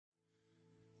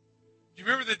Do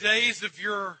you remember the days of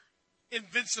your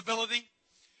invincibility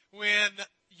when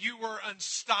you were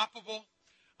unstoppable?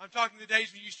 I'm talking the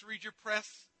days when you used to read your press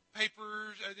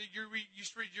papers, you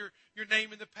used to read your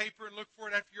name in the paper and look for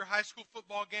it after your high school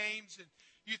football games, and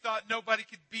you thought nobody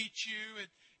could beat you, and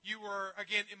you were,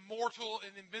 again, immortal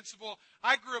and invincible.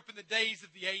 I grew up in the days of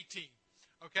the A-Team,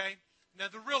 okay? Now,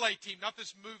 the real A-Team, not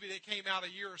this movie that came out a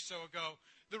year or so ago.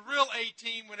 The real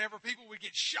A-Team, whenever people would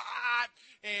get shot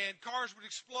and cars would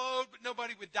explode, but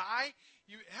nobody would die.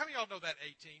 How many of y'all know that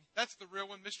A-Team? That's the real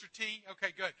one, Mr. T?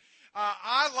 Okay, good.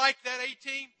 I like that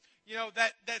A-Team. You know,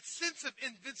 that sense of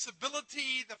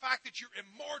invincibility, the fact that you're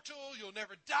immortal, you'll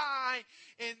never die.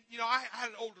 And, you know, I had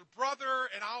an older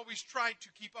brother, and I always tried to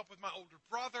keep up with my older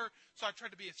brother. So I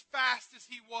tried to be as fast as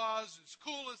he was, as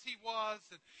cool as he was.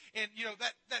 And you know,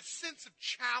 that sense of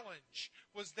challenge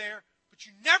was there. But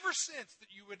you never sensed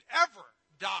that you would ever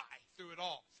die through it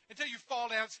all. Until you fall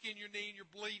down, skin your knee, and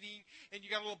you're bleeding, and you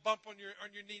got a little bump on your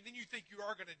knee, then you think you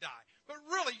are going to die. But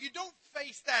really, you don't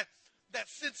face that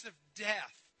sense of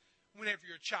death whenever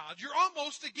you're a child. You're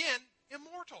almost, again,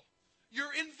 immortal.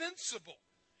 You're invincible.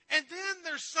 And then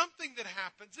there's something that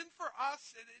happens, and for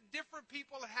us, different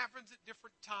people, it happens at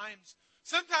different times.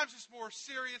 Sometimes it's more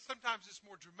serious, sometimes it's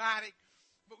more dramatic,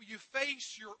 but you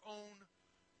face your own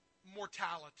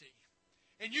mortality.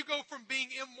 And you go from being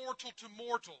immortal to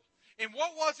mortal. And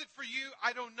what was it for you?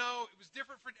 I don't know. It was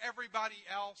different for everybody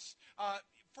else.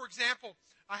 For example,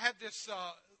 I had this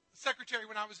secretary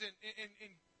when I was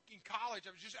in college.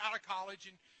 I was just out of college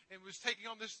and was taking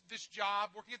on this job,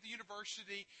 working at the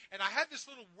university. And I had this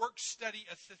little work-study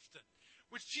assistant,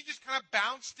 which she just kind of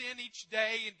bounced in each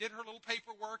day and did her little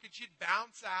paperwork, and she'd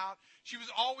bounce out. She was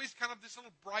always kind of this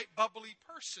little bright, bubbly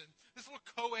person, this little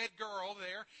co-ed girl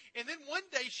there. And then one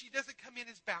day she doesn't come in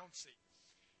as bouncy.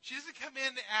 She doesn't come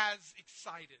in as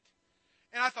excited.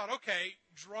 And I thought, okay,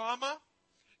 drama,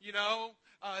 you know,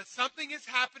 something has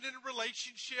happened in a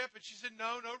relationship. And she said,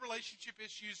 no relationship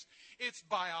issues. It's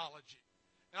biology.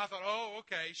 And I thought, oh,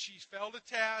 okay, she failed a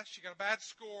test. She got a bad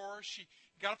score. She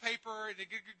got a paper and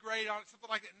didn't get a good grade on it, something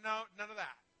like that. No, none of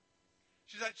that.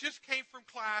 She said, I just came from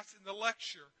class, and the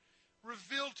lecture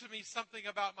revealed to me something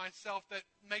about myself that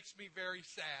makes me very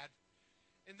sad.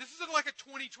 And this is like a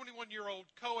 21-year-old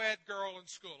co-ed girl in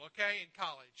school, okay, in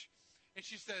college. And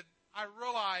she said, I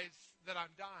realize that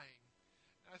I'm dying.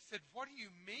 And I said, what do you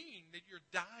mean that you're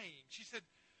dying? She said,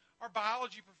 our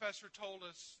biology professor told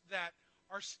us that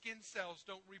our skin cells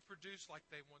don't reproduce like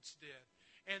they once did.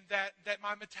 And that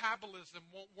my metabolism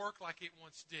won't work like it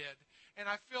once did. And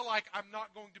I feel like I'm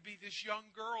not going to be this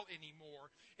young girl anymore.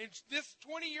 And this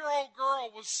 20-year-old girl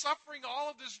was suffering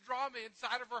all of this drama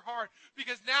inside of her heart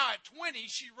because now at 20,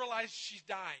 she realized she's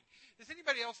dying. Does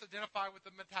anybody else identify with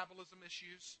the metabolism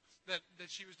issues that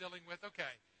she was dealing with?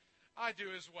 Okay, I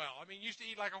do as well. I mean, used to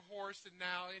eat like a horse, and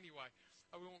now, anyway,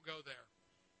 we won't go there.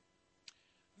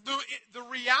 The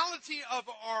reality of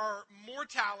our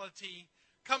mortality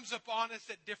comes upon us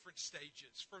at different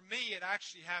stages. For me, it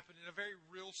actually happened in a very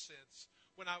real sense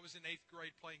when I was in 8th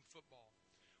grade playing football.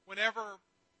 Whenever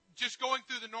just going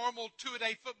through the normal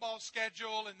two-a-day football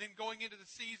schedule and then going into the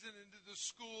season, into the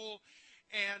school,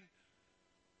 and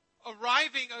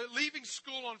leaving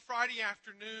school on Friday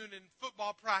afternoon and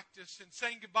football practice and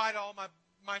saying goodbye to all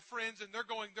my friends, and they're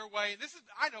going their way. And this is,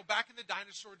 I know, back in the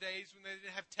dinosaur days when they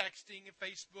didn't have texting and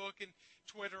Facebook and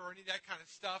Twitter or any of that kind of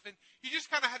stuff. And you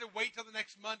just kind of had to wait till the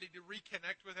next Monday to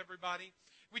reconnect with everybody.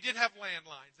 We did have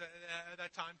landlines at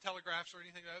that time, telegraphs or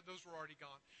anything. Those were already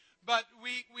gone. But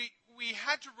we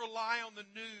had to rely on the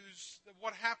news of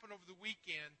what happened over the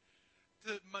weekend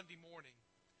to Monday morning.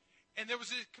 And there was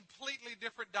a completely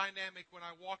different dynamic when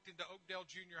I walked into Oakdale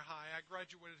Junior High. I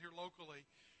graduated here locally.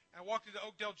 I walked into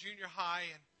Oakdale Junior High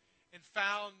and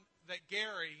found that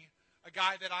Gary, a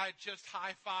guy that I had just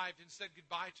high-fived and said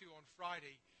goodbye to on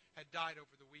Friday, had died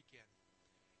over the weekend.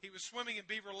 He was swimming in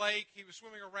Beaver Lake. He was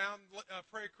swimming around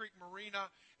Prairie Creek Marina,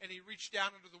 and he reached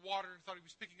down into the water and thought he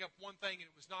was picking up one thing, and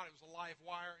it was not. It was a live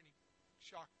wire, and he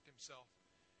shocked himself,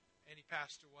 and he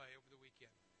passed away over the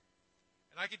weekend.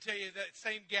 And I can tell you that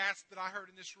same gasp that I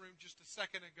heard in this room just a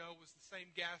second ago was the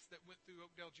same gasp that went through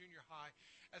Oakdale Junior High.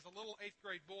 As a little 8th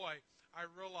grade boy, I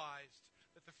realized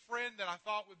that the friend that I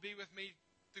thought would be with me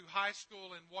through high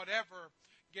school and whatever,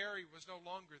 Gary, was no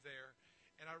longer there.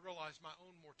 And I realized my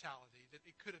own mortality, that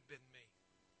it could have been me.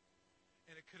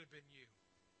 And it could have been you.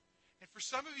 And for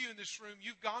some of you in this room,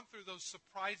 you've gone through those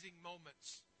surprising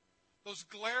moments. Those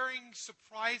glaring,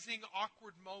 surprising,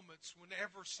 awkward moments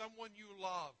whenever someone you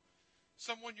love,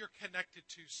 someone you're connected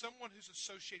to, someone who's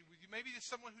associated with you, maybe it's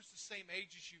someone who's the same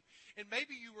age as you, and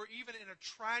maybe you were even in a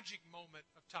tragic moment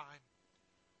of time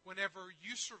whenever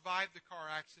you survived the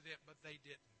car accident, but they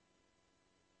didn't.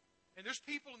 And there's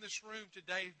people in this room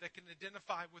today that can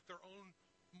identify with their own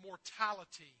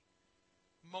mortality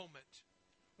moment.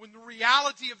 When the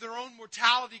reality of their own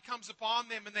mortality comes upon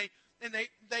them and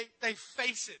they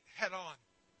face it head on.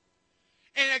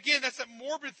 And again, that's a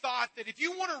morbid thought that if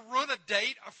you want to run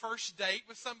a first date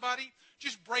with somebody,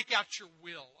 just break out your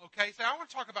will, okay? Say, I want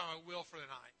to talk about my will for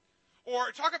the night.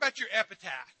 Or talk about your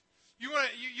epitaph. You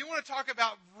want to talk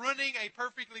about running a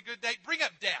perfectly good date? Bring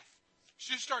up death.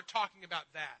 Just start talking about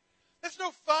that. That's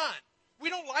no fun. We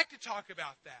don't like to talk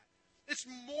about that. It's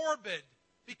morbid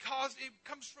because it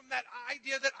comes from that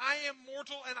idea that I am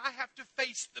mortal and I have to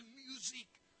face the music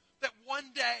that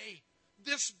one day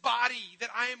this body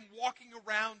that I am walking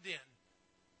around in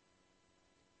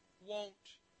won't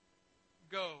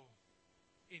go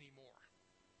anymore.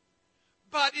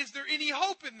 But is there any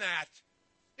hope in that?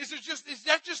 Is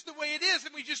that just the way it is?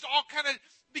 And we just all kind of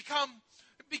become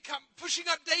pushing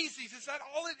up daisies? Is that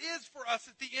all it is for us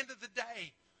at the end of the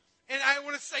day? And I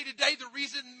want to say today, the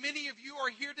reason many of you are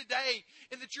here today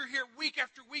and that you're here week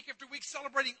after week after week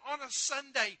celebrating on a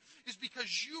Sunday is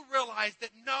because you realize that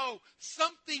no,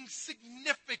 something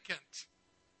significant,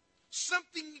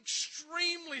 something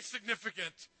extremely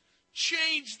significant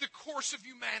changed the course of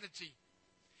humanity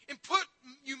and put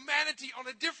humanity on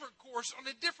a different course, on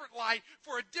a different light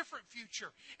for a different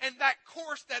future. And that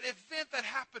course, that event that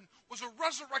happened was a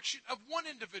resurrection of one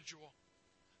individual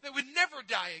that would never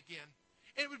die again.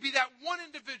 And it would be that one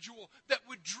individual that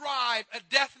would drive a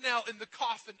death knell in the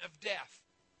coffin of death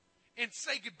and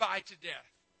say goodbye to death.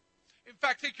 In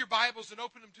fact, take your Bibles and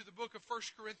open them to the book of 1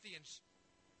 Corinthians,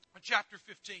 chapter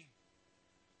 15.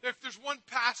 If there's one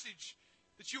passage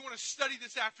that you want to study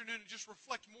this afternoon and just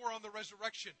reflect more on the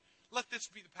resurrection, let this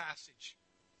be the passage.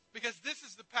 Because this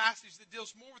is the passage that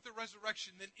deals more with the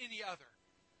resurrection than any other.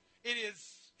 It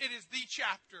is the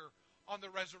chapter on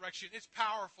the resurrection. It's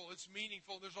powerful. It's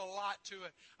meaningful. There's a lot to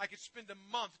it. I could spend a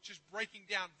month just breaking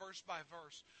down verse by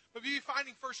verse. But be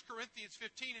finding 1 Corinthians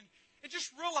 15 and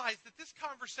just realize that this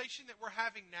conversation that we're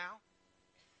having now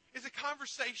is a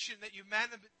conversation that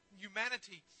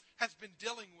humanity has been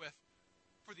dealing with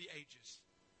for the ages.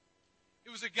 It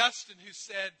was Augustine who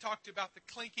talked about the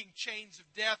clinking chains of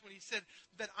death when he said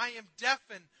that I am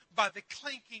deafened by the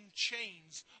clinking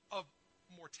chains of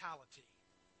mortality.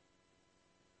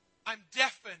 I'm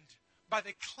deafened by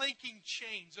the clinking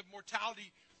chains of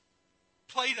mortality.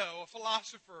 Plato, a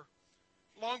philosopher,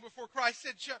 long before Christ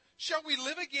said, shall we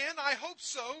live again? I hope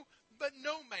so, but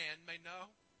no man may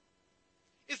know.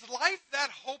 Is life that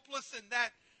hopeless and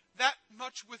that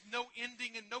much with no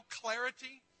ending and no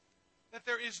clarity? That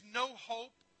there is no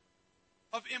hope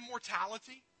of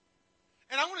immortality?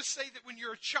 And I want to say that when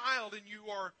you're a child and you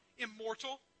are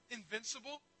immortal,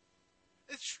 invincible,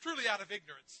 it's truly out of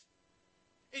ignorance.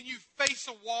 And you face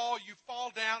a wall, you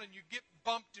fall down and you get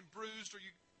bumped and bruised, or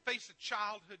you face a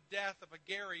childhood death of a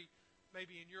Gary,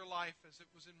 maybe in your life as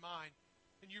it was in mine,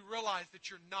 and you realize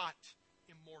that you're not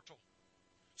immortal.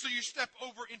 So you step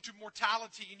over into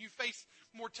mortality and you face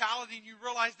mortality and you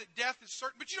realize that death is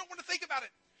certain, but you don't want to think about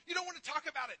it. You don't want to talk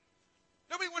about it.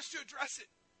 Nobody wants to address it.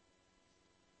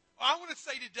 Well, I want to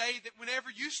say today that whenever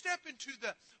you step into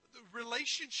the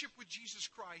relationship with Jesus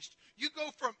Christ, you go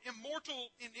from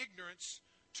immortal in ignorance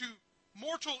to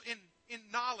mortal in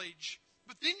knowledge,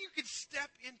 but then you can step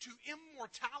into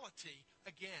immortality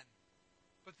again.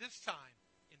 But this time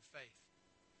in faith.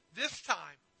 This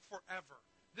time forever.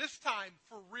 This time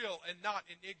for real and not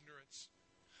in ignorance.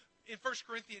 In 1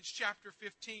 Corinthians chapter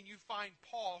 15, you find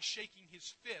Paul shaking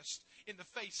his fist in the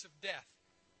face of death.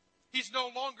 He's no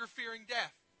longer fearing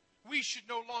death. We should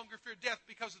no longer fear death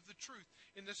because of the truth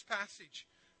in this passage.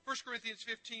 1 Corinthians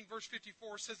 15, verse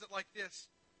 54 says it like this.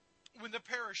 When the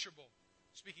perishable,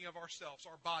 speaking of ourselves,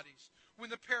 our bodies, when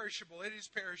the perishable, it is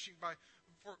perishing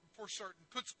for certain,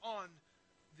 puts on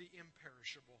the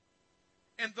imperishable,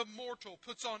 and the mortal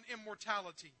puts on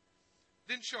immortality,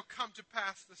 then shall come to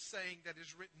pass the saying that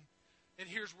is written. And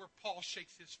here's where Paul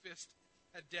shakes his fist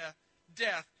at death.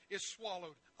 Death is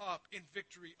swallowed up in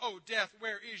victory. Oh, death,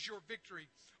 where is your victory?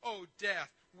 Oh, death,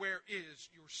 where is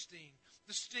your sting?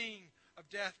 The sting of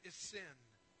death is sin.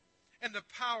 And the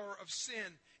power of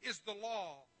sin is the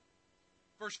law.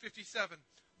 Verse 57.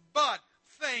 But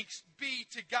thanks be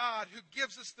to God who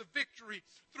gives us the victory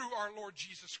through our Lord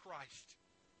Jesus Christ.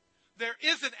 There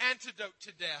is an antidote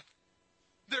to death.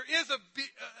 There is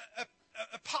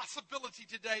a possibility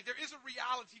today. There is a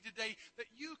reality today that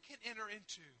you can enter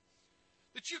into.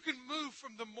 That you can move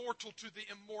from the mortal to the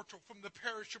immortal, from the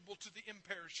perishable to the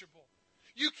imperishable.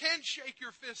 You can shake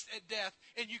your fist at death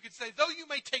and you can say, though you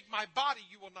may take my body,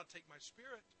 you will not take my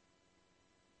spirit.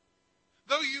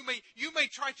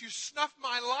 try to snuff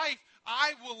my life,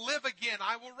 I will live again.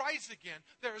 I will rise again.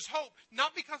 There is hope,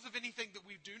 not because of anything that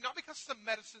we do, not because of some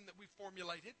medicine that we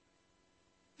formulated,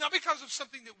 not because of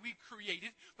something that we created,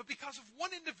 but because of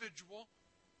one individual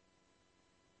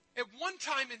at one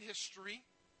time in history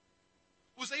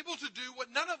was able to do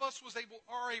what none of us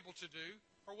are able to do,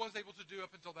 or was able to do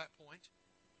up until that point,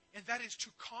 and that is to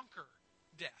conquer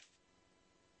death,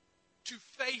 to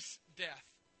face death,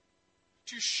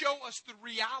 to show us the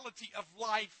reality of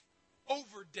life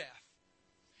over death.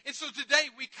 And so today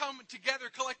we come together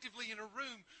collectively in a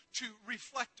room to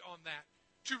reflect on that,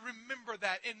 to remember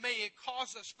that, and may it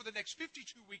cause us for the next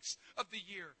 52 weeks of the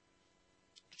year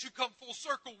to come full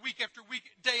circle week after week,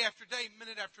 day after day,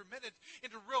 minute after minute,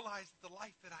 and to realize that the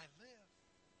life that I live,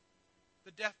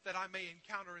 the death that I may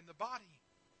encounter in the body,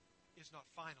 is not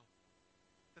final.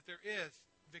 That there is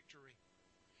victory.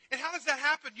 And how does that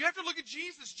happen? You have to look at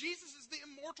Jesus. Jesus is the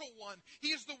immortal one.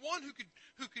 He is the one who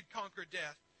could conquer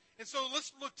death. And so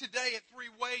let's look today at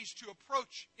 3 ways to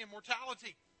approach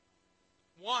immortality.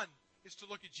 One is to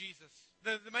look at Jesus.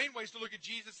 The main way is to look at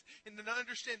Jesus and to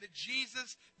understand that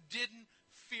Jesus didn't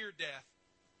fear death.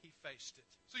 He faced it.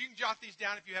 So you can jot these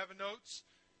down if you have notes.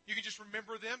 You can just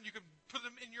remember them. You can put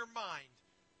them in your mind.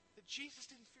 That Jesus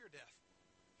didn't fear death.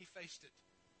 He faced it.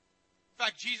 In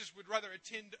fact, Jesus would rather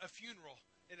attend a funeral,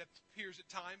 it appears at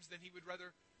times, than he would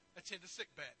rather attend a sick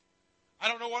bed. I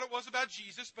don't know what it was about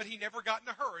Jesus, but he never got in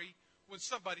a hurry when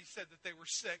somebody said that they were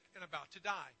sick and about to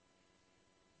die.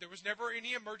 There was never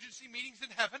any emergency meetings in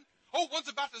heaven. Oh, one's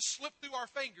about to slip through our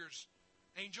fingers.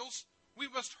 Angels, we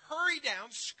must hurry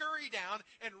down, scurry down,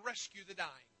 and rescue the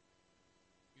dying.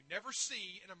 You never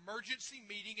see an emergency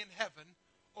meeting in heaven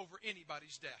over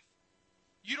anybody's death.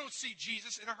 You don't see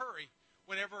Jesus in a hurry.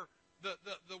 Whenever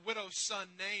the widow's son,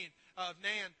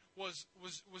 Nan, was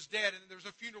dead, and there was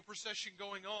a funeral procession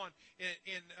going on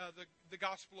in the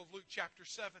Gospel of Luke chapter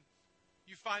 7,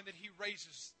 you find that he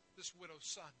raises this widow's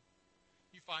son.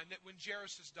 You find that when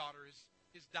Jairus' daughter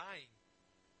is dying,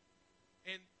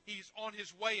 and he's on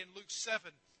his way in Luke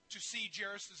 7 to see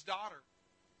Jairus' daughter.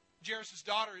 Jairus'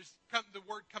 daughter the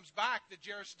word comes back that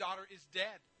Jairus' daughter is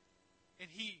dead. And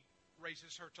he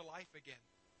raises her to life again.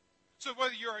 So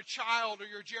whether you're a child or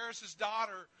you're Jairus'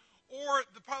 daughter, or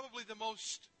probably the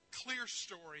most clear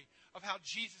story of how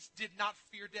Jesus did not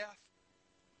fear death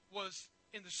was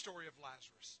in the story of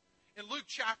Lazarus. In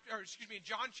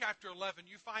John chapter 11,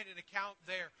 you find an account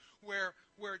there where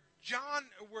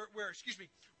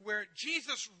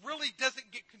Jesus really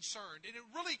doesn't get concerned. And it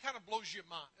really kind of blows you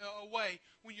away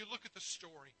when you look at the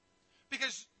story.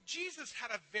 Because Jesus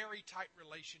had a very tight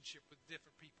relationship with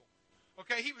different people.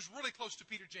 Okay, he was really close to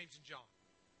Peter, James, and John.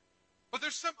 But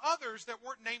there's some others that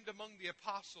weren't named among the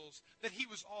apostles that he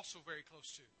was also very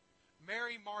close to.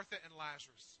 Mary, Martha, and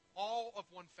Lazarus, all of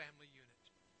one family unit.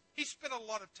 He spent a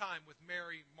lot of time with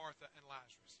Mary, Martha, and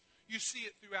Lazarus. You see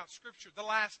it throughout Scripture. The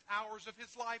last hours of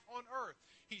his life on earth,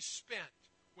 he spent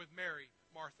with Mary,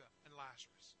 Martha, and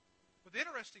Lazarus. But the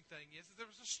interesting thing is that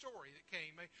there was a story that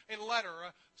came, a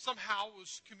letter somehow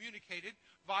was communicated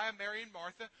via Mary and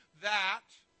Martha that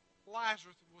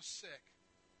Lazarus was sick.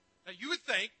 Now I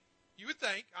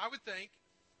would think,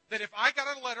 that if I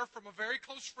got a letter from a very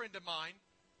close friend of mine,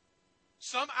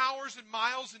 some hours and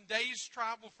miles and days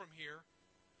travel from here,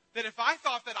 that if I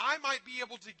thought that I might be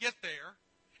able to get there,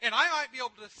 and I might be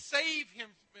able to save him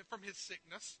from his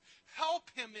sickness, help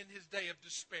him in his day of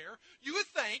despair, you would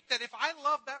think that if I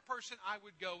loved that person, I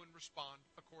would go and respond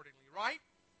accordingly, right?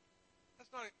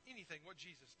 That's not anything what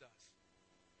Jesus does.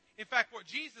 In fact, what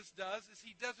Jesus does is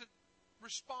he doesn't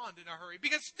respond in a hurry,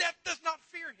 because death does not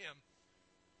fear him.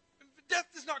 Death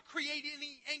does not create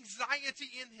any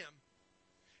anxiety in him.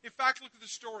 In fact, look at the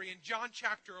story in John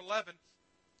chapter 11.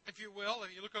 If you will,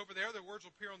 and you look over there, the words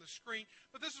will appear on the screen.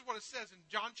 But this is what it says in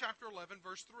John chapter 11,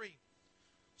 verse 3.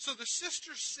 So the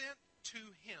sisters sent to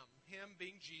him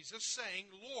being Jesus, saying,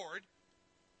 Lord,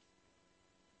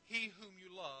 he whom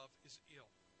you love is ill.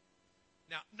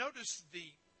 Now, notice the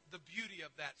beauty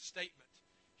of that statement.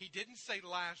 He didn't say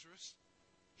Lazarus.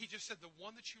 He just said the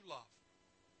one that you love.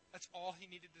 That's all he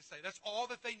needed to say. That's all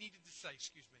that they needed to say,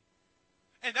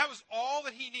 And that was all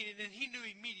that he needed, and he knew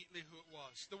immediately who it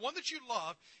was. The one that you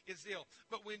love is ill.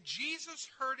 But when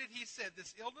Jesus heard it, he said,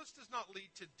 this illness does not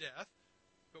lead to death,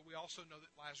 but we also know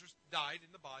that Lazarus died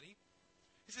in the body.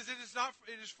 He says, it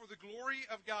is for the glory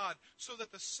of God, so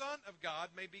that the Son of God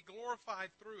may be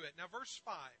glorified through it. Now, verse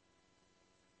 5.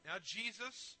 Now,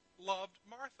 Jesus loved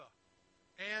Martha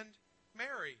and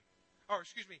Mary,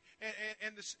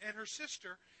 and her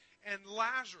sister, and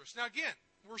Lazarus. Now, again,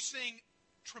 we're seeing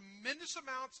tremendous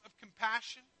amounts of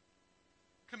compassion,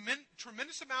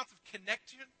 tremendous amounts of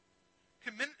connection,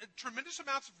 tremendous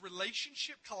amounts of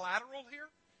relationship collateral here.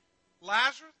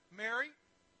 Lazarus, Mary,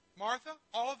 Martha,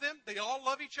 all of them, they all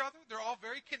love each other. They're all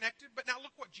very connected. But now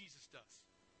look what Jesus does.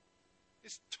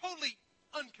 It's totally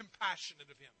uncompassionate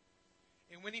of him.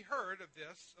 And when he heard of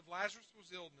this, of Lazarus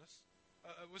was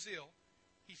ill,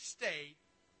 he stayed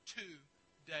 2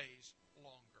 days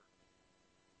longer.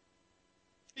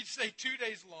 He stayed 2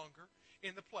 days longer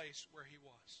in the place where he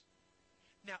was.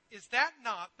 Now, is that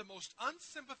not the most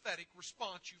unsympathetic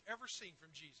response you've ever seen from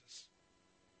Jesus?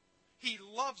 He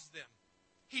loves them.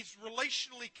 He's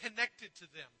relationally connected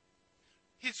to them.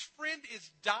 His friend is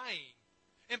dying.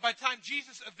 And by the time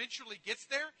Jesus eventually gets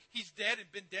there, he's dead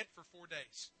and been dead for 4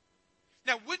 days.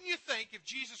 Now, wouldn't you think if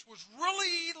Jesus was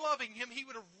really loving him, he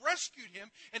would have rescued him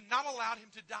and not allowed him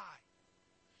to die?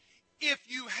 If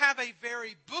you have a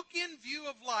very bookend view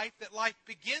of life, that life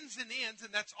begins and ends,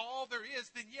 and that's all there is,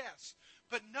 then yes.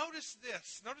 But notice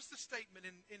this. Notice the statement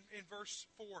in verse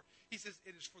 4. He says,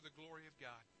 it is for the glory of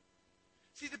God.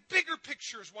 See, the bigger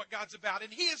picture is what God's about,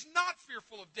 and he is not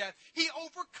fearful of death. He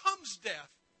overcomes death.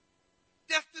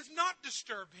 Death does not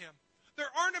disturb him.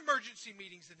 There aren't emergency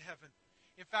meetings in heaven.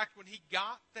 In fact, when he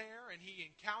got there and he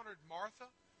encountered Martha,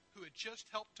 who had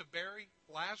just helped to bury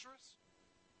Lazarus,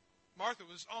 Martha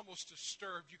was almost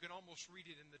disturbed. You can almost read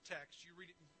it in the text. You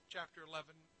read it in chapter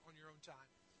 11 on your own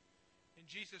time. And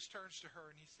Jesus turns to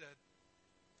her and he said,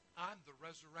 I'm the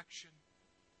resurrection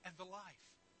and the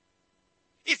life.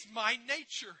 It's my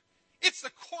nature. It's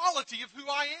the quality of who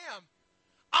I am.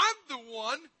 I'm the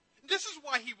one. This is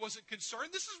why he wasn't concerned.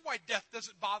 This is why death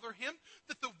doesn't bother him.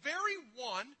 That the very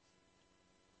one,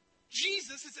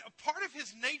 Jesus, is a part of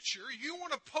his nature. You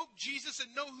want to poke Jesus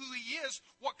and know who he is.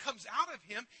 What comes out of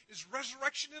him is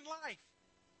resurrection and life.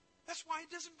 That's why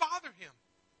it doesn't bother him.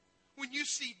 When you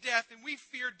see death, and we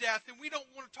fear death, and we don't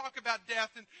want to talk about death,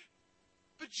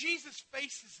 but Jesus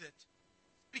faces it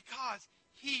because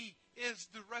he is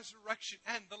the resurrection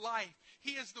and the life.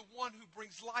 He is the one who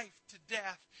brings life to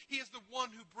death. He is the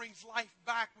one who brings life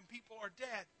back when people are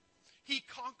dead. He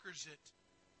conquers it.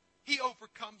 He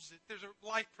overcomes it. There's a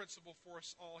life principle for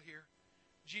us all here.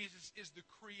 Jesus is the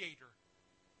creator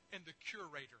and the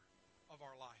curator of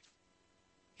our life.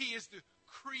 He is the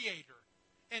creator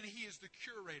and he is the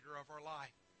curator of our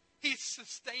life. He's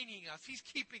sustaining us. He's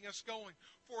keeping us going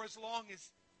for as long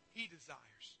as he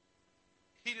desires.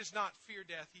 He does not fear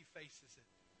death. He faces it.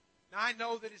 Now, I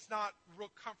know that it's not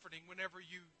real comforting whenever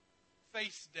you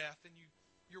face death and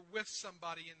you're with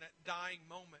somebody in that dying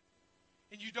moment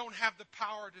and you don't have the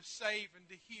power to save and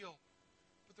to heal.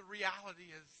 But the reality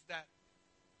is that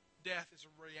death is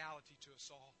a reality to us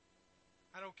all.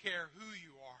 I don't care who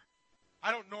you are.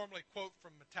 I don't normally quote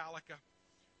from Metallica,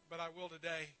 but I will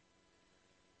today.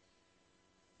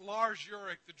 Lars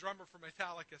Ulrich, the drummer for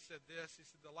Metallica, said this. He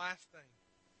said, the last thing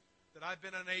that I've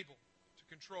been unable to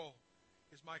control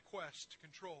is my quest to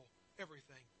control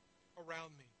everything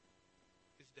around me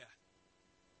is death.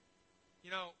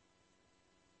 You know,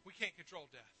 we can't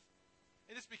control death.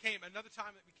 And this became, another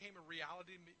time it became a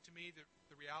reality to me,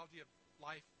 the reality of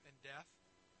life and death.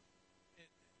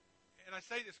 And I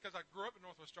say this because I grew up in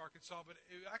Northwest Arkansas, but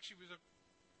it actually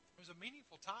was a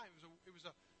meaningful time. It was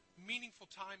a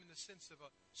meaningful time in the sense of a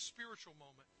spiritual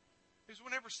moment. It was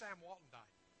whenever Sam Walton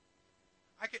died.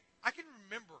 I can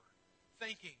remember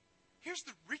thinking, here's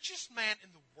the richest man in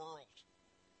the world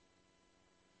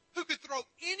who could throw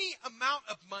any amount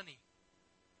of money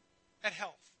at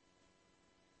health.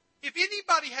 If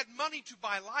anybody had money to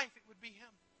buy life, it would be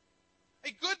him. A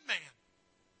good man.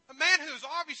 A man who has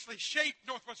obviously shaped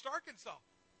Northwest Arkansas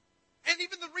and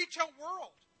even the retail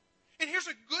world. And here's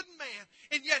a good man,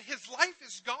 and yet his life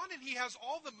is gone and he has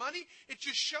all the money. It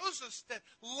just shows us that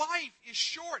life is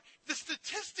short. The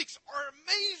statistics are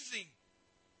amazing.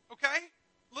 Okay?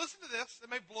 Listen to this. It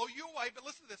may blow you away, but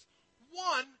listen to this.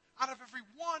 1 out of every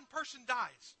 1 person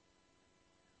dies.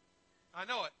 I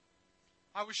know it.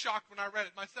 I was shocked when I read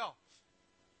it myself.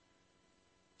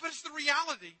 But it's the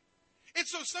reality. And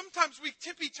so sometimes we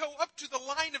tippy-toe up to the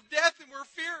line of death and we're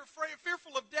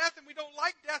fearful of death and we don't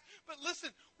like death. But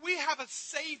listen, we have a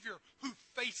Savior who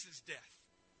faces death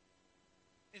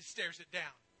and stares it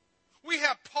down. We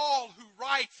have Paul who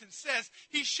writes and says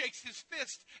he shakes his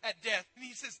fist at death and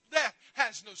he says death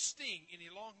has no sting any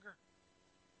longer.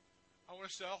 I want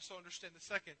us to also understand the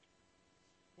second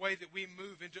way that we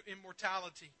move into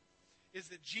immortality is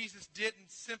that Jesus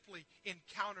didn't simply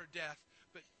encounter death,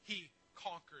 but he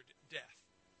conquered death.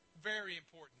 Very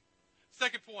important.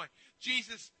 Second point,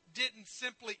 Jesus didn't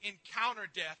simply encounter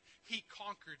death, he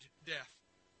conquered death.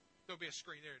 There'll be a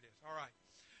screen. There it is. All right.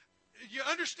 You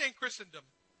understand Christendom.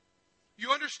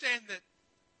 You understand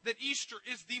that Easter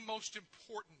is the most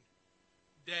important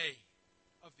day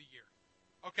of the year.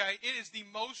 Okay? It is the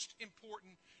most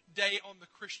important day on the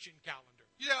Christian calendar.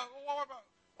 Yeah, what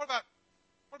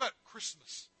about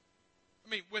Christmas? I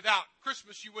mean, without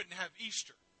Christmas, you wouldn't have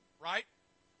Easter, right?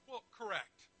 Well,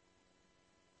 correct.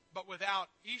 But without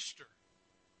Easter,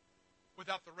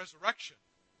 without the resurrection,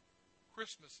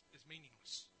 Christmas is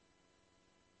meaningless.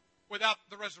 Without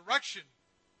the resurrection,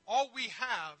 all we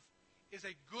have is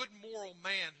a good moral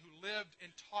man who lived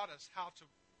and taught us how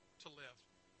to live.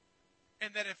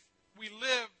 And that if we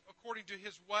live according to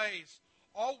his ways,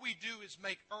 all we do is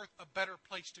make earth a better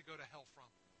place to go to hell from.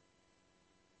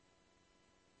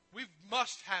 We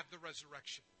must have the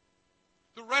resurrection.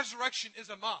 The resurrection is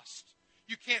a must.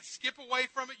 You can't skip away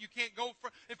from it. You can't go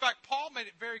from. In fact, Paul made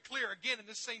it very clear, again, in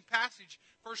this same passage,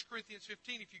 1 Corinthians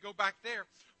 15, if you go back there,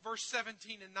 verse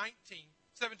 17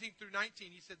 through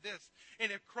 19, he said this,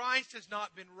 "And if Christ has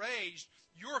not been raised,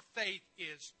 your faith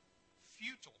is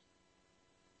futile.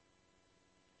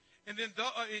 And then,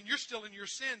 and you're still in your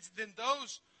sins, then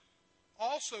those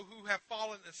also who have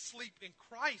fallen asleep in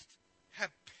Christ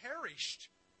have perished.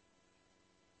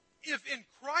 If in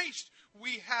Christ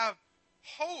we have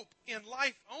hope in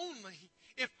life only,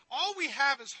 if all we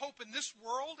have is hope in this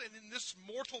world and in this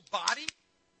mortal body,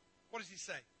 what does he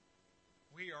say?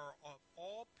 We are of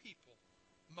all people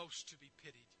most to be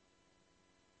pitied."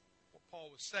 What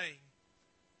Paul was saying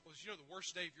was, the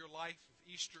worst day of your life, if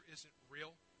Easter isn't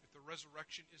real, if the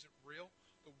resurrection isn't real,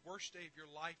 the worst day of your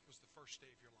life was the first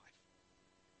day of your life.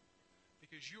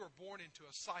 Because you are born into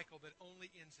a cycle that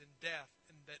only ends in death,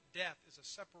 and that death is a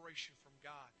separation from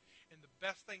God. And the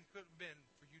best thing could have been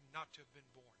for you not to have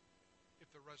been born if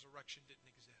the resurrection didn't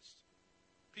exist.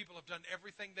 People have done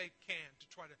everything they can to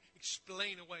try to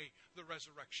explain away the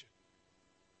resurrection.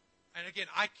 And again,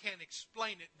 I can't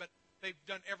explain it, but they've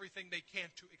done everything they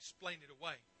can to explain it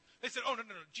away. They said, oh, no,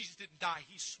 Jesus didn't die.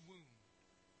 He swooned.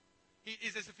 It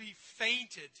is as if he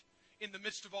fainted in the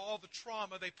midst of all the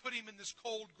trauma. They put him in this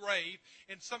cold grave,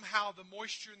 and somehow the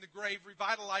moisture in the grave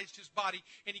revitalized his body,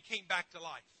 and he came back to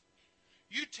life.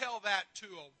 You tell that to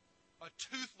a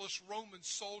toothless Roman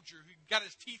soldier who got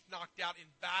his teeth knocked out in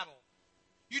battle.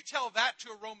 You tell that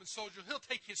to a Roman soldier, he'll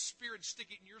take his spear and stick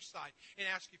it in your side and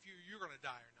ask if you're going to die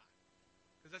or not.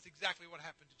 Because that's exactly what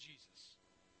happened to Jesus.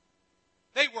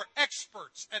 They were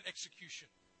experts at execution.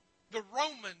 The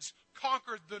Romans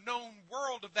conquered the known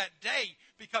world of that day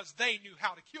because they knew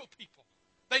how to kill people.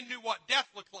 They knew what death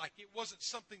looked like. It wasn't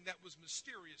something that was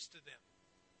mysterious to them.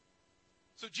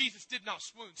 So Jesus did not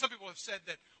swoon. Some people have said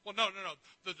that, well, no.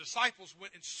 The disciples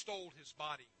went and stole his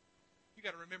body. You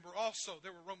got to remember also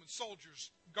there were Roman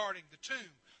soldiers guarding the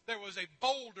tomb. There was a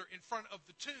boulder in front of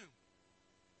the tomb.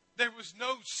 There was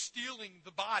no stealing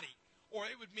the body, or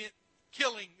it would mean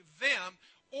killing them,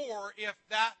 or if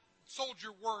that soldier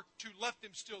were to let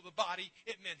them steal the body,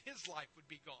 it meant his life would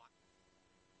be gone.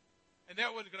 And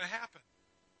that wasn't going to happen.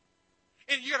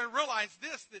 And you got to realize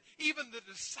this, that even the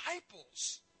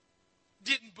disciples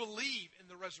didn't believe in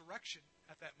the resurrection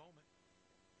at that moment.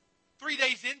 3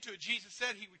 days into it, Jesus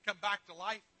said he would come back to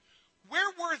life.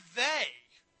 Where were they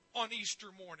on Easter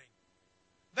morning?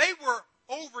 They were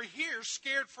over here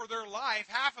scared for their life,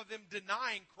 half of them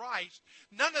denying Christ.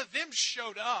 None of them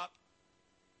showed up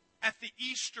at the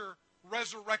Easter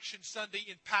Resurrection Sunday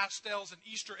in pastels and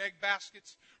Easter egg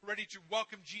baskets, ready to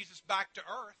welcome Jesus back to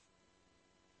earth.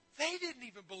 They didn't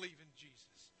even believe in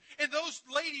Jesus. And those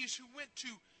ladies who went to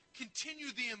continue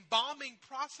the embalming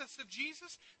process of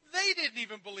Jesus, they didn't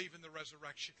even believe in the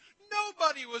resurrection.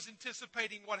 Nobody was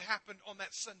anticipating what happened on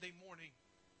that Sunday morning,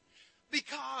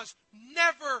 because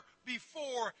never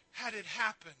before had it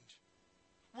happened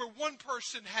where one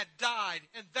person had died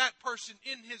and that person,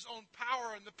 in his own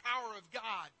power and the power of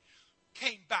God,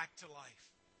 came back to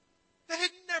life. That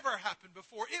had never happened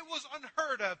before. It was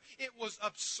unheard of. It was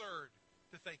absurd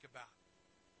to think about.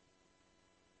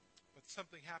 But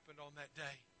something happened on that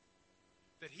day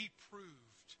that he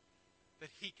proved that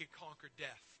he could conquer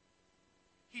death.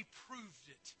 He proved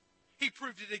it. He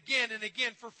proved it again and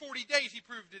again. For 40 days he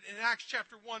proved it. In Acts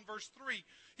chapter 1 verse 3,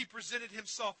 he presented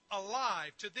himself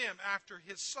alive to them after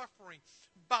his suffering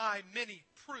by many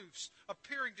proofs,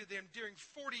 appearing to them during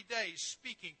 40 days,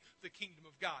 speaking the kingdom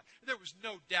of God. There was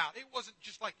no doubt. It wasn't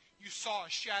just like you saw a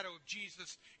shadow of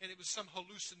Jesus and it was some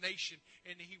hallucination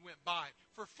and he went by.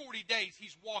 For 40 days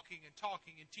he's walking and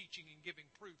talking and teaching and giving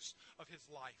proofs of his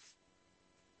life.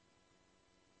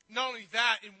 Not only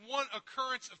that, in one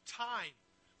occurrence of time,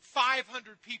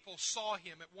 500 people saw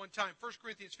him at one time. 1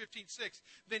 Corinthians 15:6.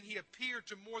 Then he appeared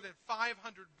to more than 500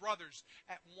 brothers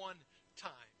at one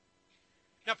time.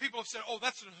 Now people have said, oh,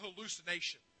 that's an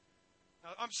hallucination.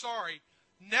 Now, I'm sorry.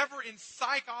 Never in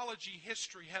psychology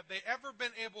history have they ever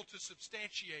been able to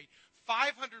substantiate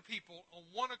 500 people on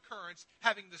one occurrence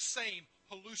having the same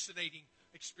hallucinating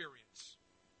experience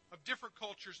of different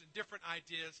cultures and different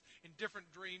ideas and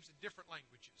different dreams and different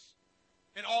languages,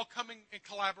 and all coming and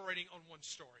collaborating on one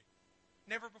story.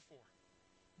 Never before.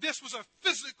 This was a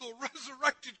physical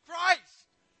resurrected Christ.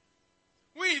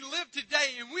 We live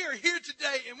today and we are here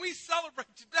today and we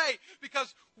celebrate today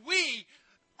because we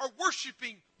are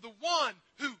worshiping the one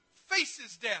who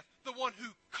faces death, the one who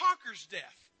conquers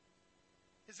death.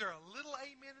 Is there a little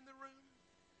amen in the room?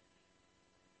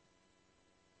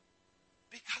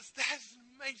 Because that's an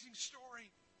amazing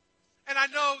story. And I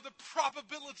know the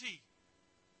probability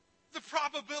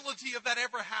of that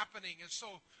ever happening is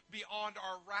so beyond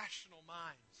our rational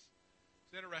minds.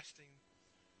 It's interesting.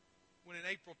 When in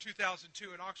April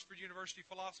 2002, an Oxford University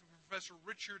philosophy professor,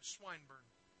 Richard Swinburne,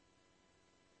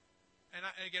 and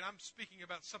again, I'm speaking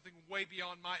about something way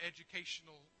beyond my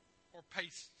educational or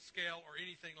pace scale or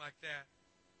anything like that,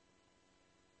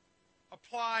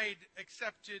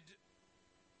 accepted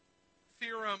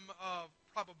theorem of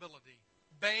probability,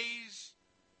 Bayes'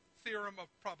 theorem of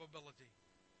probability.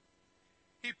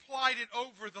 He applied it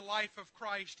over the life of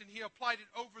Christ, and he applied it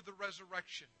over the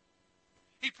resurrection.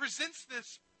 He presents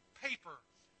this paper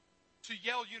to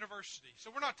Yale University. So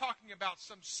we're not talking about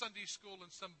some Sunday school in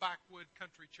some backwood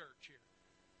country church here.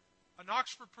 An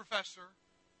Oxford professor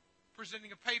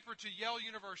presenting a paper to Yale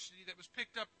University that was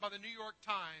picked up by the New York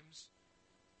Times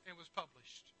and was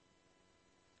published.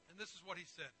 And this is what he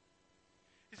said.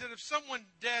 He said, if someone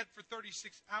dead for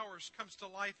 36 hours comes to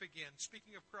life again,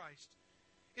 speaking of Christ,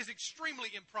 is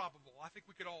extremely improbable. I think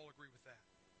we could all agree with that.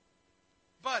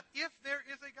 But if there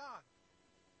is a God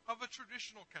of a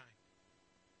traditional kind,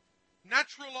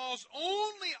 natural laws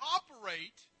only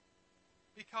operate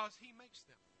because he makes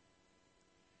them.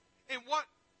 And what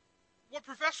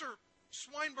Professor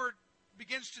Swinburne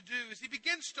begins to do is he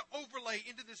begins to overlay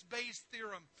into this Bayes'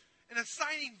 theorem and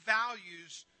assigning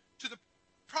values to the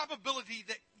probability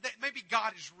that maybe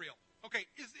God is real. Okay,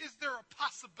 is there a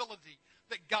possibility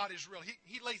that God is real?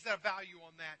 He lays that value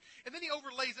on that. And then he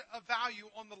overlays a value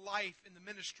on the life and the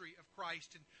ministry of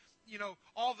Christ and,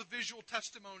 all the visual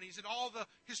testimonies and all the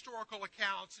historical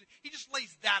accounts. He just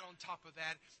lays that on top of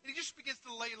that. And he just begins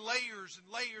to lay layers and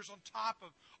layers on top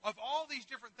of all these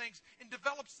different things and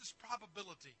develops this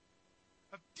probability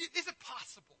of, is it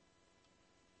possible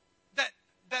that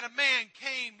a man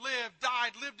came, lived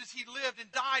as he lived,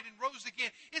 and died and rose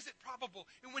again? Is it probable?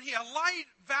 And when he aligned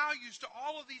values to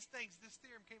all of these things, this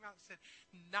theorem came out and said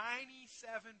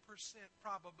 97%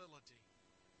 probability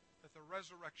that the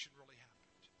resurrection really happened.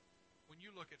 When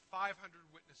you look at 500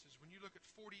 witnesses, when you look at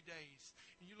 40 days,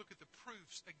 and you look at the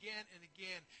proofs again and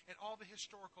again, and all the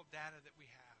historical data that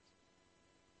we have,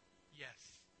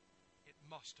 yes, it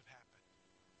must have happened.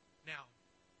 Now,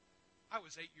 I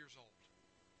was 8 years old.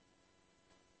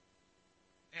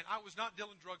 And I was not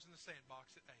dealing drugs in the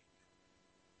sandbox at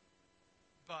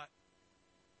 8.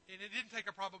 And it didn't take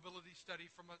a probability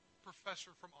study from a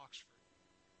professor from Oxford.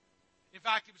 In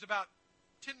fact, it was about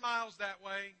 10 miles that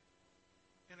way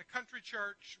in a country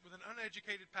church with an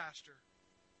uneducated pastor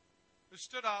who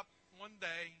stood up one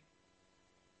day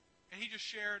and he just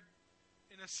shared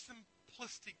in a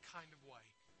simplistic kind of way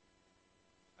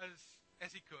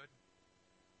as he could.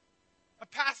 A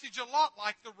passage a lot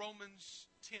like the Romans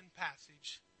 10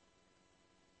 passage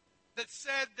that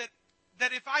said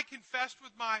that if I confessed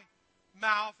with my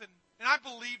mouth and I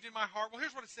believed in my heart, well,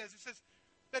 here's what it says. It says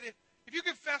that if you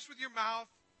confess with your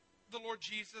mouth the Lord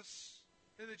Jesus,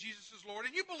 and that Jesus is Lord,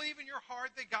 and you believe in your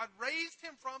heart that God raised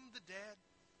him from the dead,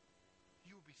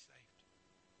 you will be saved.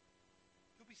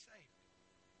 You'll be saved.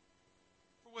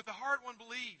 For with the heart one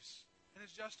believes and is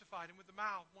justified, and with the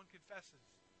mouth one confesses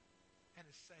and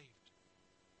is saved.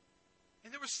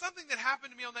 And there was something that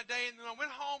happened to me on that day, and then I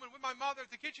went home and with my mother at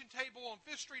the kitchen table on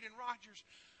 5th Street in Rogers,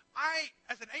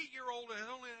 as an 8-year-old, and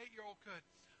only an 8-year-old could,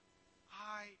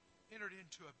 I entered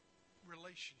into a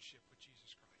relationship with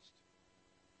Jesus Christ,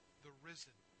 the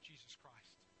risen Jesus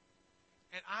Christ.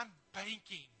 And I'm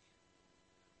banking,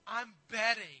 I'm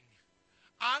betting,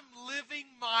 I'm living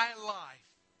my life,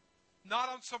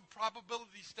 not on some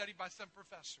probability study by some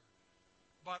professor,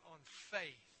 but on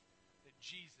faith that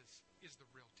Jesus is the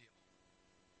real deal.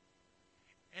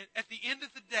 And at the end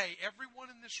of the day, everyone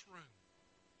in this room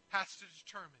has to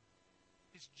determine,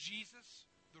 is Jesus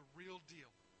the real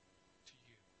deal to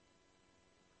you?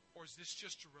 Or is this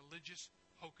just a religious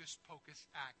hocus-pocus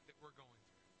act that we're going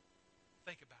through?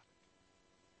 Think about it.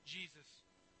 Jesus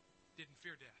didn't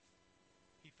fear death.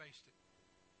 He faced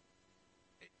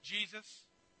it. Jesus,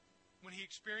 when he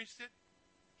experienced it,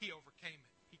 he overcame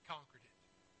it. He conquered it.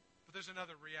 But there's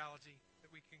another reality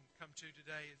that we can come to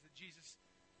today, is that Jesus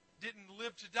didn't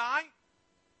live to die.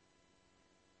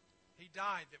 He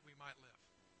died that we might live.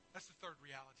 That's the third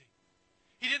reality.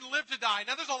 He didn't live to die.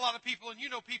 Now, there's a lot of people, and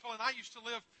you know people, and I used to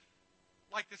live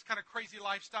like this kind of crazy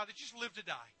lifestyle that just live to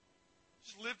die.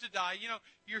 Just live to die. You know,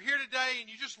 you're here today, and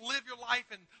you just live your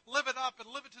life and live it up and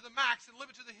live it to the max and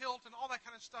live it to the hilt and all that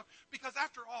kind of stuff. Because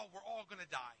after all, we're all going to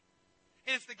die.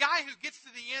 And it's the guy who gets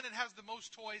to the end and has the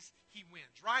most toys, he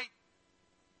wins, right?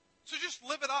 So just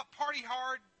live it up, party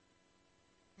hard,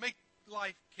 make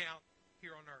life count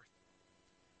here on earth.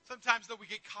 Sometimes, though, we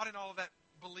get caught in all of that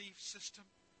belief system.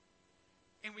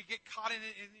 And we get caught in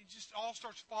it, and it just all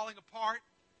starts falling apart.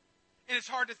 And it's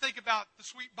hard to think about the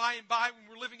sweet by and by when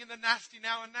we're living in the nasty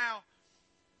now and now.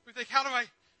 We think, how do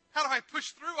I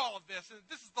push through all of this? And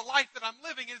this is the life that I'm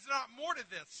living. Is there not more to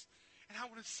this? And I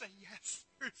want to say, yes,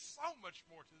 there's so much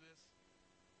more to this.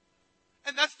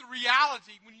 And that's the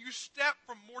reality. When you step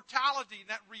from mortality,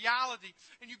 that reality,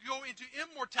 and you go into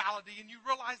immortality, and you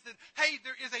realize that, hey,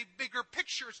 there is a bigger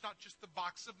picture. It's not just the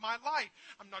box of my life.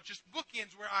 I'm not just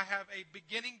bookends where I have a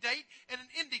beginning date and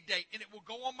an ending date, and it will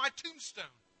go on my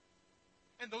tombstone.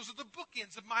 And those are the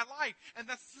bookends of my life. And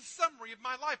that's the summary of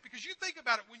my life. Because you think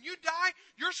about it, when you die,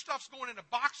 your stuff's going in a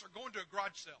box or going to a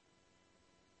garage sale.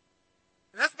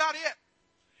 And that's about it.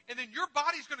 And then your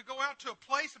body's going to go out to a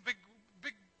place, a big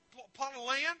plot of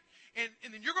land, and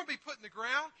then you're going to be put in the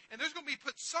ground, and there's going to be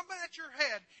put somebody at your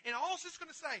head, and all it's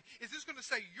going to say is it's going to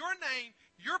say your name,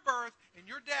 your birth, and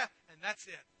your death, and that's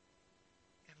it.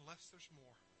 Unless there's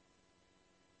more.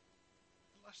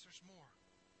 Unless there's more.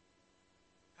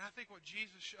 And I think what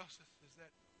Jesus shows us is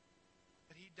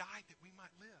that He died that we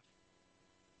might live.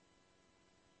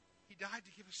 He died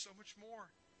to give us so much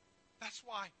more. That's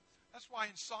why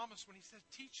in Psalmist, when he says,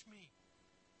 teach me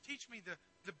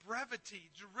the brevity,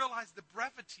 to realize the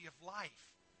brevity of life.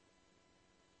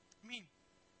 I mean,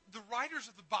 the writers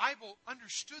of the Bible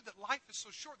understood that life is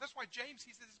so short. That's why James,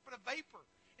 he says, it's but a vapor,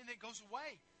 and it goes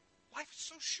away. Life is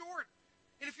so short.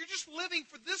 And if you're just living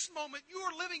for this moment, you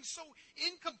are living so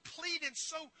incomplete and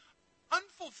so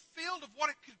unfulfilled of what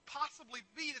it could possibly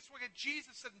be. That's what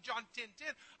Jesus said in John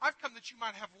 10:10, I've come that you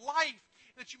might have life,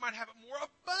 and that you might have it more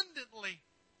abundantly.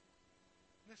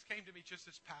 And this came to me just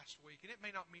this past week, and it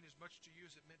may not mean as much to you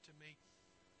as it meant to me,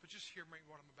 but just hear me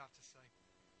what I'm about to say.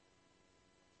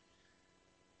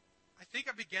 I think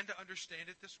I began to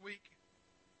understand it this week.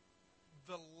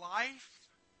 The life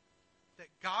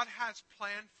that God has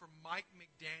planned for Mike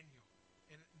McDaniel,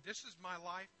 and this is my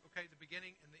life, okay, the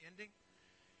beginning and the ending.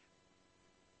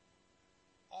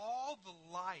 All the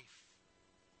life,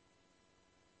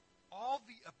 all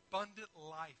the abundant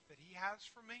life that He has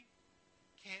for me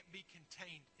can't be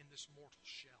contained in this mortal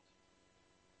shell.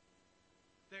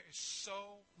 There is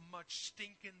so much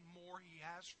stinking more He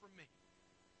has for me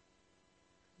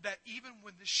that even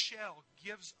when the shell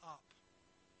gives up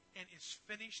and is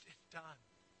finished and done,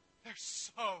 there's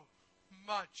so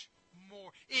much more.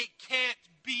 It can't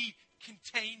be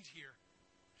contained here.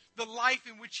 The life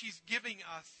in which He's giving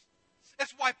us.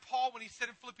 That's why Paul, when he said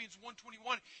in Philippians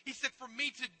 1:21, he said, for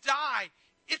me to die,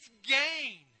 it's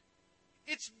gain.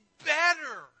 It's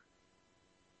better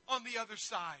on the other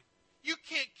side. You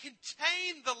can't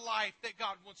contain the life that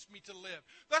God wants me to live.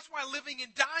 That's why living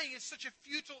and dying is such a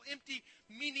futile, empty,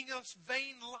 meaningless,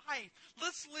 vain life.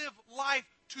 Let's live life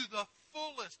to the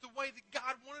fullest, the way that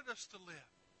God wanted us to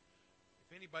live.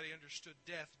 If anybody understood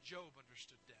death, Job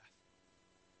understood death.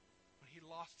 When he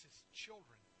lost his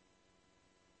children.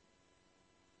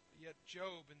 Yet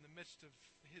Job, in the midst of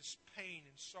his pain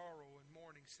and sorrow and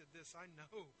mourning, said this, I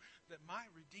know that my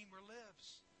Redeemer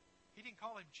lives. He didn't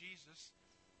call Him Jesus,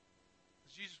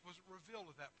 because Jesus wasn't revealed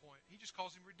at that point. He just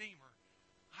calls Him Redeemer.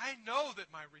 I know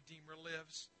that my Redeemer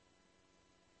lives.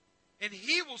 And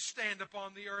He will stand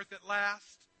upon the earth at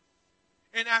last.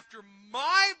 And after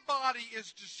my body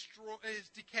is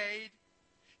decayed,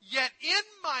 yet in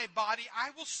my body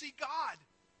I will see God.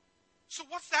 So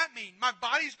what's that mean? My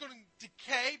body's going to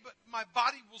decay, but my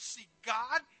body will see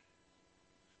God?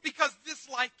 Because this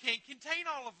life can't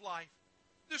contain all of life.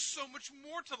 There's so much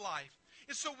more to life.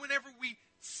 And so whenever we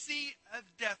see a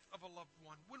death of a loved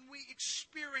one, when we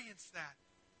experience that,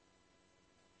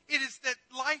 it is that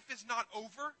life is not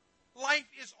over.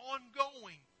 Life is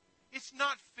ongoing. It's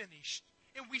not finished.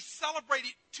 And we celebrate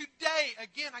it today.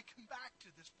 Again, I come back to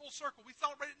this full circle. We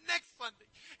celebrate it next Sunday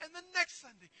and the next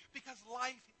Sunday. Because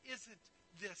life isn't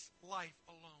this life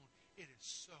alone. It is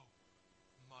so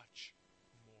much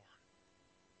more.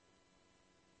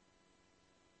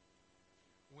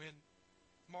 When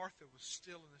Martha was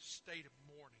still in a state of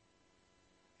mourning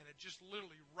and had just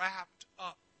literally wrapped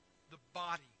up the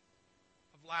body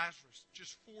of Lazarus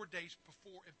just 4 days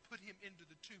before and put him into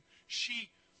the tomb, she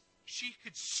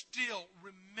could still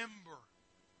remember.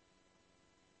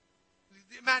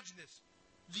 Imagine this.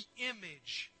 The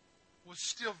image was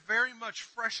still very much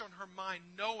fresh on her mind,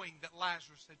 knowing that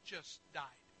Lazarus had just died.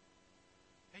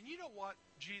 And you know what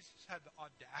Jesus had the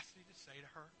audacity to say to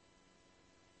her?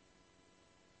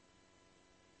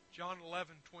 John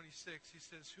 11:26, he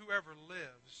says, "Whoever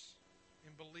lives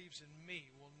and believes in me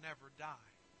will never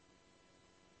die."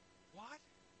 What?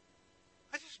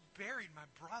 I just buried my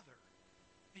brother.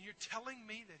 And you're telling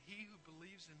me that he who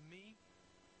believes in me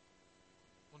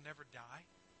will never die?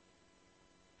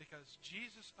 Because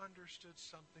Jesus understood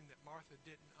something that Martha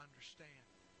didn't understand.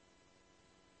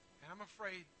 And I'm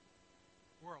afraid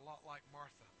we're a lot like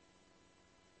Martha.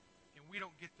 And we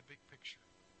don't get the big picture.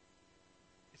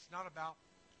 It's not about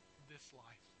this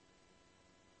life.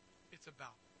 It's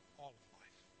about all of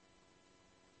life.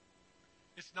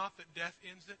 It's not that death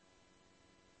ends it.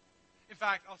 In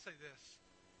fact, I'll say this,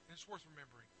 and it's worth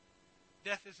remembering.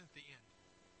 Death isn't the end.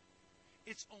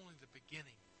 It's only the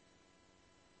beginning.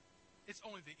 It's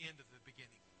only the end of the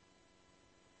beginning.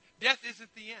 Death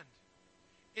isn't the end.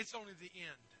 It's only the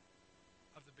end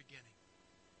of the beginning.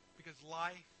 Because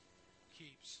life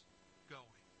keeps going.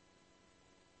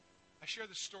 I share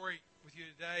this story with you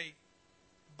today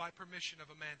by permission of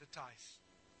Amanda Tice.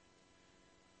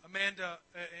 Amanda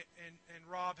and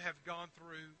Rob have gone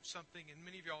through something, and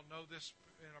many of y'all know this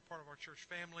and are part of our church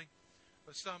family,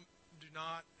 but some do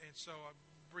not. And so a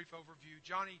brief overview.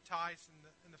 Johnny Tice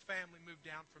and the family moved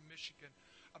down from Michigan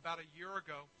about a year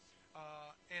ago,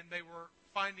 and they were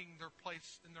finding their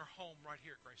place in their home right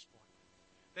here at Grace Point.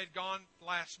 They'd gone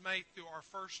last May through our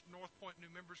first North Point New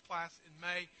Members class in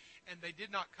May, and they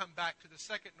did not come back to the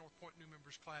second North Point New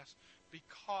Members class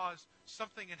because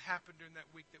something had happened during that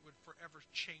week that would forever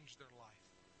change their life.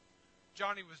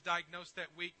 Johnny was diagnosed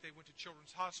that week. They went to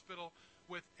Children's Hospital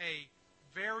with a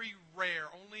very rare,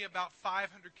 only about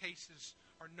 500 cases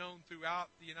are known throughout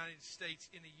the United States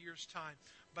in a year's time,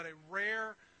 but a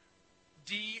rare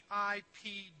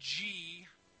DIPG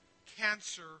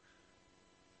cancer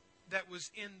that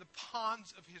was in the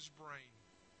pons of his brain,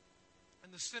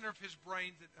 in the center of his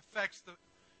brain, that affects the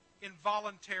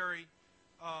involuntary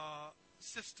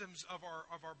systems of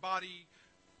our body,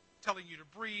 telling you to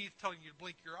breathe, telling you to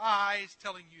blink your eyes,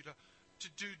 telling you to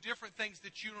do different things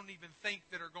that you don't even think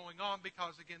that are going on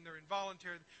because, again, they're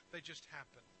involuntary. They just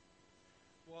happen.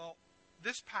 Well,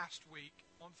 this past week,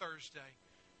 on Thursday,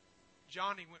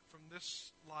 Johnny went from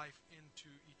this life into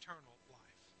eternal life.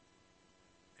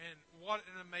 And what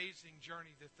an amazing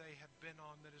journey that they have been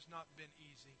on that has not been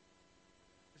easy.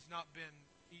 It's not been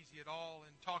easy at all.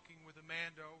 And talking with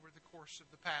Amanda over the course of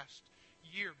the past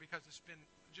year, because it's been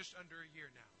just under a year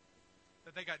now,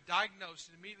 that they got diagnosed,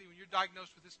 and immediately when you're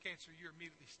diagnosed with this cancer, you're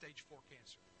immediately stage 4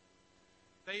 cancer.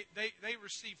 They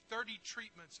received 30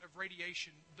 treatments of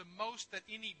radiation, the most that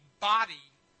any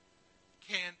body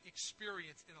can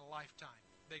experience in a lifetime.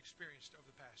 They experienced over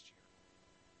the past year.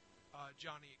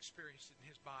 Johnny experienced it in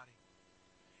his body.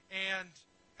 And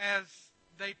as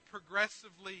they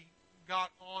progressively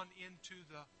got on into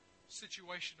the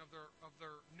situation of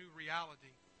their new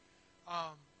reality,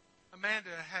 Amanda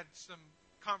had some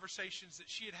conversations that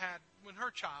she had in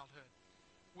her childhood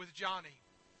with Johnny.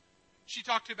 She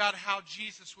talked about how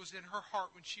Jesus was in her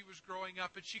heart when she was growing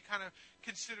up, and she kind of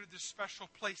considered this special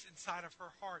place inside of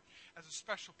her heart as a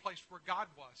special place where God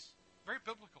was. Very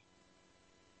biblical.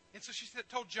 And so she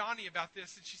told Johnny about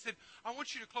this, and she said, I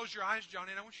want you to close your eyes,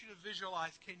 Johnny, and I want you to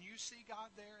visualize, can you see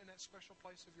God there in that special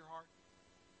place of your heart?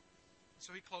 And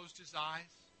so he closed his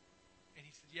eyes, and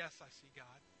he said, yes, I see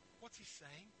God. What's he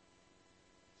saying?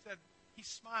 He said, he's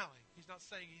smiling. He's not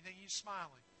saying anything. He's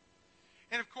smiling.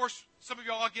 And, of course, some of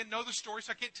you all, again, know the story,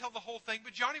 so I can't tell the whole thing,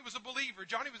 but Johnny was a believer.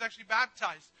 Johnny was actually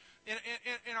baptized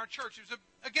in our church. It was,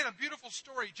 again, a beautiful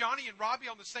story. Johnny and Robbie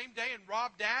on the same day, and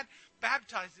Rob, Dad,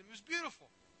 baptized him. It was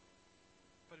beautiful.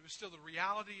 But it was still the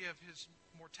reality of his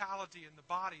mortality in the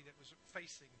body that was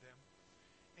facing them.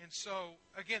 And so,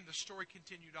 again, the story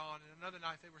continued on. And another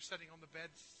night they were sitting on the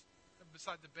bed,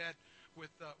 beside the bed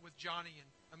with Johnny, and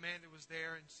Amanda was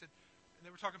there, and they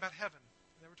were talking about heaven.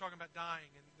 And they were talking about dying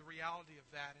and the reality of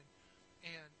that.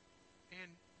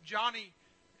 And Johnny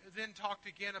then talked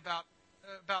again about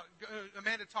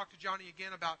Amanda talked to Johnny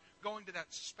again about going to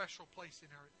that special place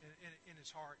in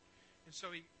his heart. And so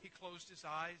he closed his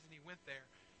eyes and he went there.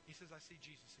 He says, I see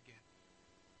Jesus again.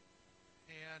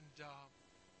 And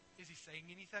is he saying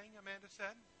anything, Amanda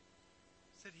said?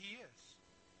 Said he is.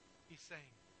 He's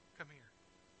saying, come here.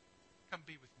 Come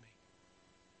be with me.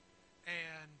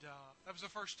 And that was the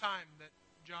first time that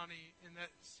Johnny, in that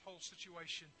whole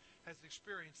situation, has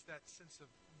experienced that sense of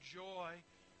joy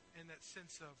and that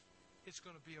sense of it's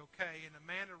going to be okay. And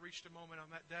Amanda reached a moment on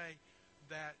that day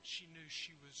that she knew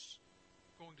she was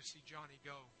going to see Johnny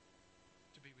go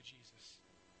to be with Jesus.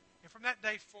 And from that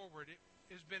day forward, it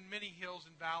has been many hills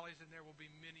and valleys, and there will be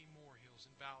many more hills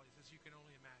and valleys, as you can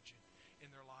only imagine, in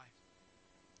their life.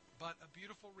 But a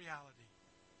beautiful reality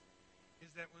is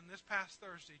that when this past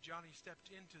Thursday, Johnny stepped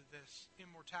into this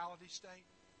immortality state,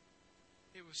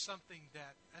 it was something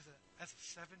that as a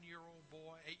 7-year-old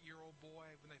boy, 8-year-old boy,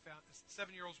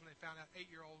 7-year-olds when they found out,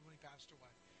 8-year-old when he passed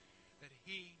away, that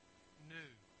he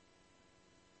knew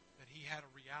that he had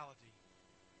a reality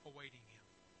awaiting him.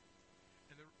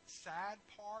 And the sad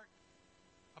part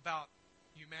about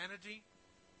humanity,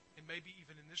 and maybe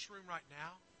even in this room right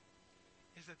now,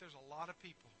 is that there's a lot of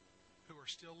people who are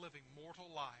still living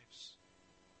mortal lives,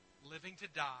 living to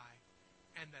die,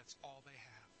 and that's all they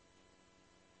have.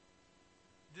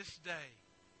 This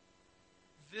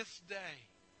day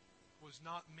was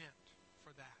not meant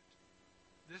for that.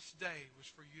 This day was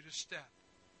for you to step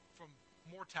from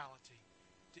mortality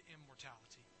to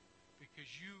immortality, because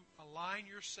you align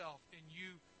yourself and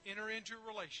you enter into a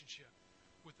relationship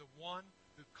with the one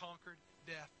who conquered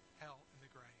death, hell, and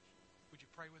the grave. Would you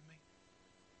pray with me?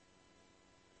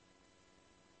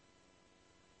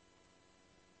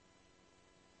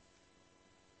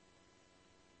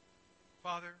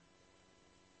 Father,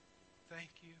 thank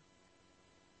you,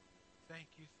 thank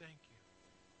you, thank you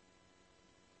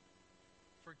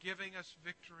for giving us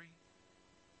victory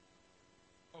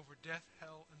over death,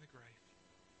 hell, and the grave.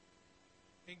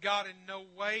 And God, in no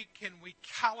way can we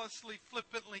callously,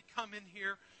 flippantly come in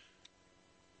here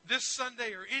this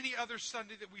Sunday or any other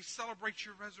Sunday that we celebrate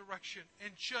your resurrection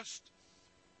and just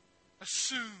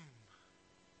assume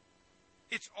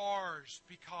it's ours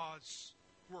because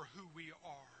we're who we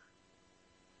are.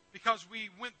 Because we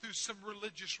went through some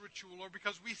religious ritual or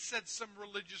because we said some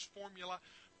religious formula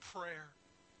prayer.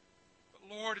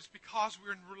 But Lord, it's because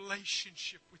we're in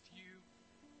relationship with you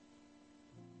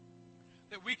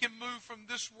that we can move from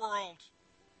this world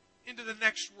into the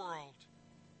next world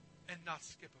and not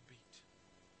skip a beat.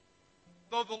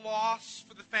 Though the loss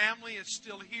for the family is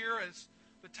still here, as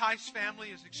the Tice family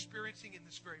is experiencing in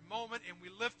this very moment, and we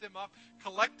lift them up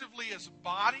collectively as a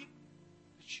body,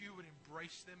 that you would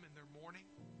embrace them in their mourning.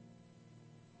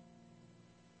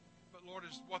 But Lord,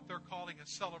 is what they're calling a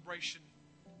celebration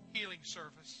healing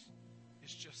service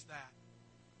is just that.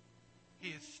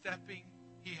 He has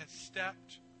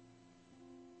stepped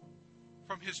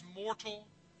from his mortal,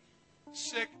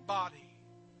 sick body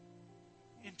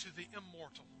into the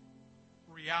immortal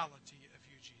reality of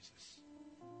you, Jesus.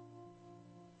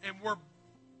 And we're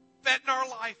betting our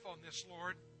life on this,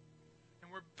 Lord.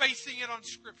 And we're basing it on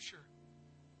Scripture.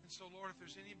 And so, Lord, if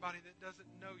there's anybody that doesn't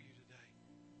know you today,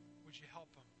 would you help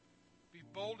them? Be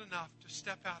bold enough to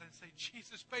step out and say,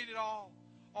 Jesus paid it all.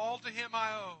 All to him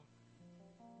I owe.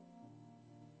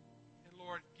 And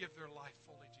Lord, give their life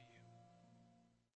fully to you.